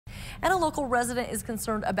And a local resident is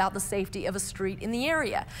concerned about the safety of a street in the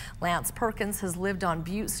area. Lance Perkins has lived on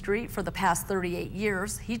Butte Street for the past 38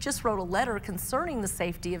 years. He just wrote a letter concerning the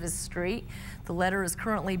safety of his street. The letter is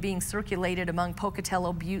currently being circulated among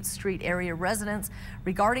Pocatello Butte Street area residents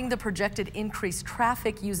regarding the projected increased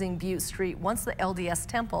traffic using Butte Street once the LDS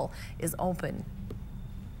Temple is open.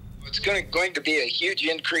 It's going to be a huge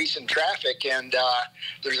increase in traffic, and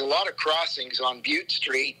there's a lot of crossings on Butte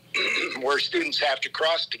Street where students have to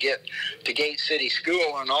cross to get to Gate City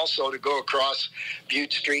School and also to go across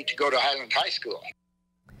Butte Street to go to Highland High School.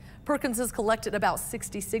 Perkins has collected about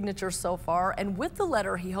 60 signatures so far, and with the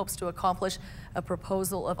letter he hopes to accomplish a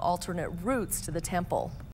proposal of alternate routes to the temple.